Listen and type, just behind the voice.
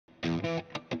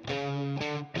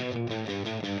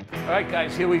All right,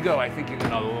 guys, here we go. I think you're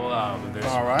gonna love this.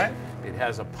 All right. It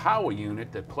has a power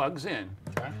unit that plugs in.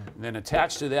 Okay. And then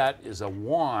attached to that is a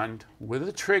wand with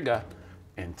a trigger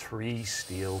and 3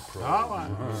 steel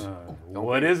probes.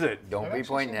 What is it? Don't be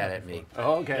pointing that at me.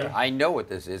 Oh, okay. I know what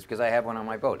this is because I have one on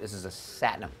my boat. This is a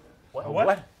Satnam.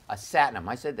 What? A Satnam.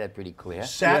 I said that pretty clear.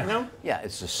 Satnam? Yeah,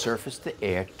 it's a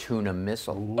surface-to-air tuna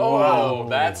missile. Oh,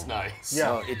 that's nice.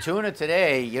 Yeah. So, tuna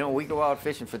today, you know, we go out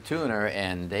fishing for tuna,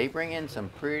 and they bring in some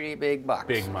pretty big bucks.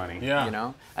 Big money. Yeah. You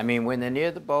know? I mean, when they're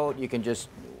near the boat, you can just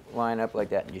line up like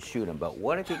that and you shoot them. But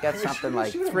what if you got something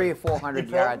like 300 or 400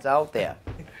 yards out there?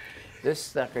 This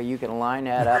sucker, you can line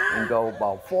that up and go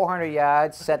about 400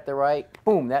 yards, set the right,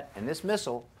 boom, and this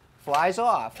missile flies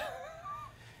off,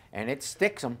 and it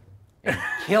sticks them and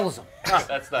kills them.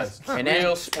 That's nice. And Real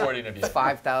then sporting of you.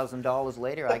 $5,000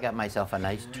 later, I got myself a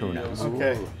nice tuna.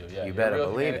 Okay. Yeah, You better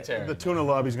real believe it. humanitarian. The tuna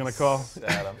lobby's gonna call.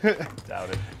 Doubt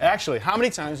it. Actually, how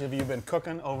many times have you been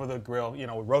cooking over the grill, you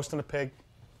know, roasting a pig,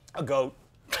 a goat,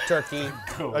 turkey,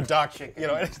 a duck, you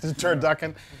know,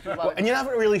 turducken, and you're not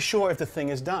really sure if the thing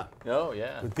is done. Oh,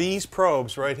 yeah. With these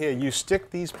probes right here, you stick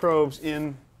these probes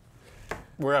in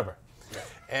wherever.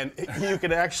 And you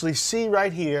can actually see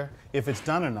right here if it's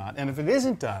done or not. And if it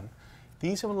isn't done,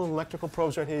 these are little electrical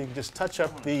probes right here. You can just touch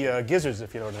up the gizzards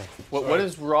if you don't know. What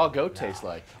does raw goat taste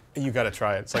like? You got to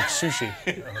try it. It's like sushi.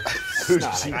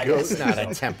 It's not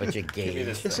a temperature gauge.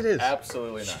 Yes, it is.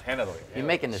 Absolutely not. Hand it over. You're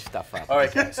making this stuff up. All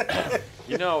right, guys.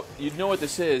 You know what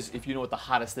this is if you know what the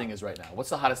hottest thing is right now. What's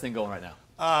the hottest thing going right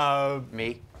now?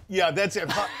 Me? Yeah, that's it.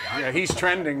 Yeah, he's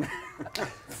trending.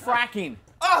 Fracking.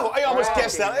 Oh, I almost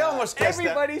guessed that. I almost guessed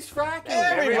Everybody's fracking.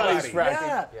 Everybody's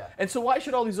fracking. Yeah. And so why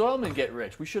should all these oilmen get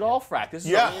rich? We should all frack. This is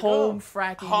Yeah. a home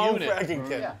fracking Home unit. fracking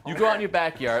kit. You go out in your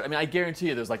backyard. I mean, I guarantee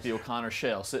you, there's like the O'Connor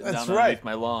Shale sitting That's down right. underneath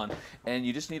my lawn, and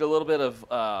you just need a little bit of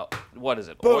what is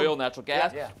it? Boom. Oil, natural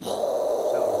gas. Yeah.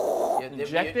 So,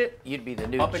 Inject it. You'd be the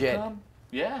new Up it Jed. come.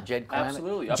 Yeah. Jed Clampett.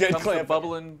 Absolutely. Up Jed comes the Clampett.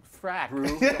 bubbling frack.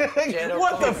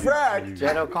 What the frack?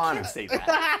 Jed O'Connor. Say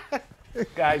that.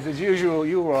 Guys, as usual,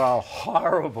 you are all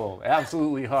horrible,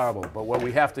 absolutely horrible. But what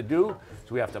we have to do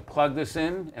is we have to plug this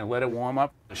in and let it warm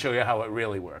up to show you how it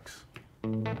really works.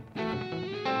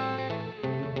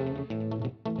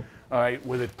 All right,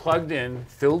 with it plugged in,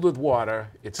 filled with water,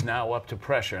 it's now up to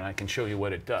pressure, and I can show you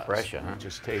what it does. Pressure, huh?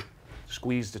 Just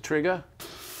squeeze the trigger.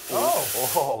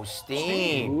 Oh,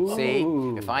 steam. See,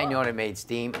 if I known it made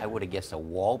steam, I would have guessed a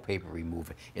wallpaper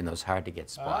remover in those hard-to-get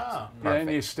spots.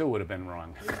 And you still would have been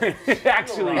wrong. It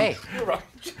actually, Hey,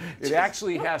 it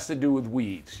actually has to do with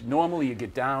weeds. Normally, you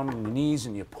get down on your knees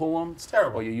and you pull them. It's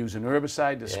terrible. Or you use an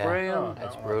herbicide to spray them.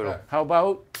 that's brutal. How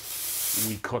about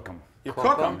we cook them? You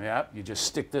cook them? Yeah, you just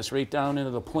stick this right down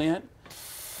into the plant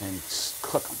and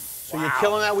cook them. So you're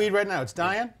killing that weed right now. It's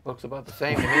dying? Looks about the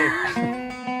same to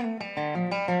me.